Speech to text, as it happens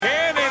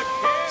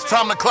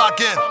Time to clock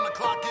in.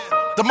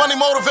 The money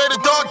motivated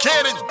dog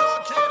Cannon.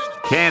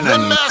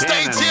 Then Master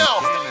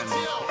ATL.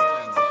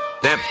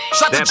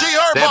 Shot to G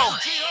Herbo.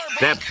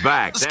 Step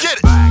back. Let's get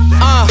it.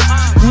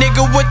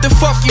 Nigga, what the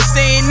fuck you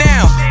saying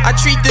now? I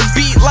treat the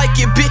beat like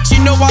it, bitch, you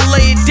know I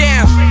lay it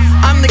down.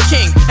 I'm the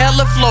king,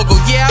 LF logo,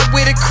 yeah, I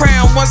wear the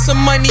crown. Want some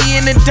money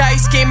in the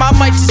dice game, I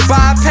might just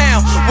buy a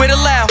pound. With a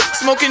loud,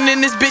 smoking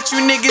in this bitch,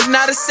 you niggas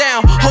not a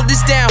sound. Hold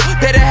this down,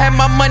 better have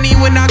my money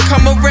when I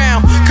come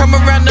around. Come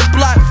around the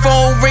block,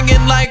 phone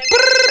ringing like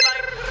brrr.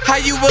 How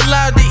you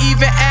allowed to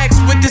even ask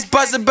what this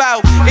buzz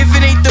about? If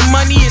it ain't the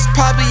money, it's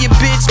probably a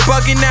bitch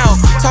bugging out.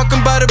 Talking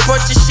about a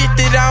bunch of shit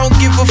that I don't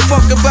give a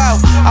fuck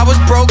about. I was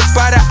broke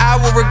about an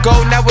hour ago,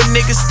 now a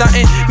nigga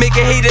stuntin'. Make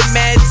a hater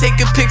mad,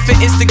 take a pic for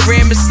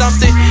Instagram or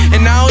something.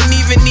 And I don't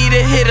even need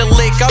to hit a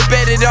lick, I'll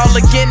bet it all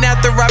again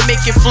after I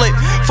make it flip.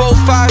 4,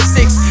 5,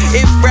 6,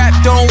 if rap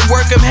don't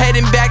work, I'm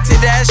heading back to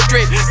that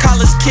strip.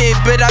 College kid,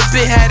 but I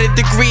been had a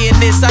degree in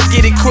this, I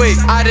get it quick.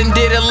 I done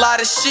did a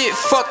lot of shit,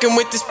 fucking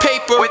with this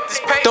paper.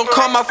 Don't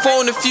call my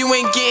phone if you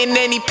ain't getting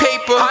any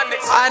paper.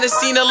 I done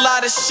seen a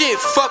lot of shit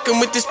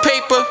fucking with this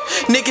paper.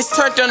 Niggas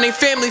turned on their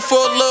family for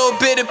a little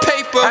bit of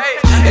paper.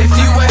 If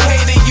you a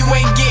hater, you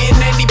ain't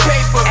getting any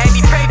paper.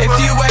 If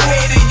you a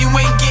hater, you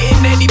ain't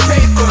getting any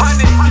paper.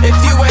 If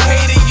you a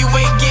hater, you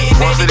ain't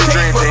getting any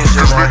paper.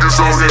 Cause niggas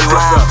only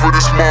die for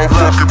this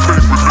motherfucking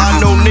paper.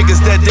 I know niggas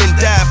that didn't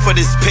die for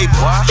this paper.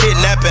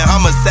 Kidnapping,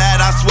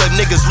 homicide, I swear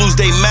niggas lose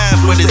they mind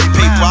for this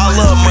paper. I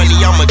love money,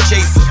 I'm a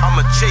chaser.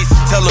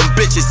 Tell them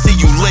bitches, see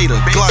you later.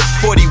 Glock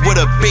 40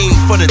 with a beam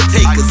for the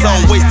takers. I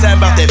don't waste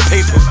time about that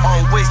paper.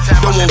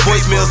 Don't want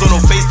voicemails or no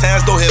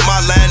FaceTimes. Don't hit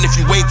my line if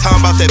you ain't talking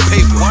about that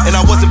paper. And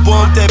I wasn't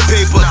born with that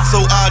paper,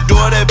 so I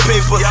adore that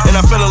paper. And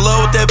I fell in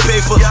love with that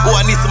paper. Oh,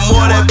 I need some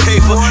more of that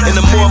paper. And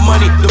the more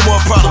money, the more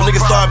problem.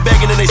 Niggas start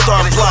begging and they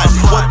start plotting.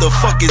 What the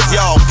fuck is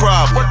y'all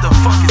problem?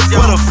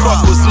 Where the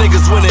fuck was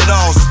niggas when it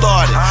all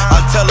started?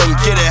 I tell them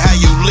get it how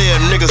you live,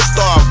 niggas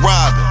start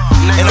robbing.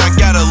 And I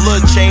got a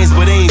little change,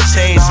 but it ain't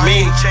changed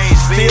me.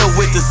 Still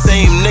with the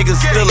same niggas,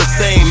 still the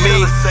same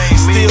me.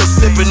 Still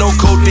sipping on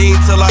codeine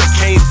till I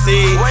can't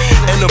see.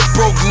 And the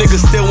broke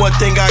niggas still one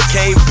thing I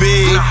can't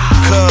be.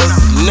 Cause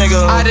nigga,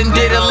 I done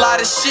did a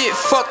lot of shit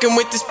fucking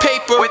with this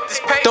paper.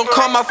 Don't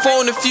call my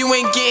phone if you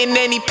ain't getting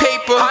any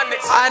paper.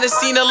 I done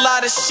seen a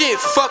lot of shit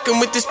fucking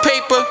with this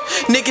paper.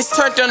 Niggas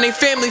turned on their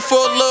family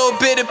for a little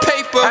bit of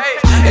paper.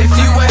 If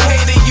you a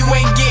hater, you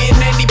ain't getting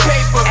any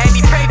paper.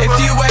 If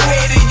you a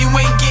hater, you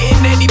ain't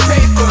getting any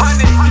paper.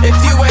 If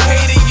you a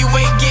hater, you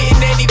ain't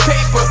getting any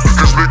paper.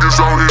 Cause niggas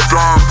out here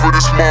dying for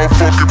this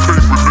motherfucking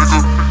paper, nigga.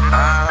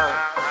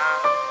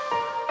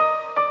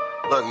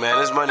 Look, man,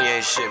 this money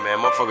ain't shit, man.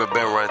 Motherfucker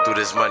been running through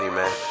this money,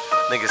 man.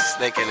 Niggas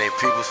snaking their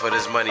peoples for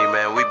this money,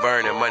 man. We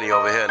burning money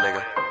over here,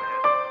 nigga.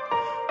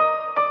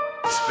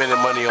 Spending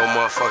money on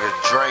motherfuckers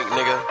drink,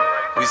 nigga.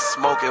 We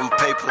smoking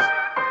paper.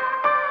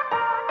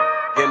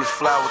 Getting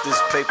fly with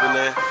this paper,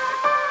 man.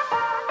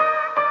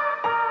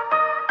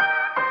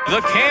 The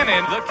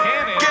Cannon.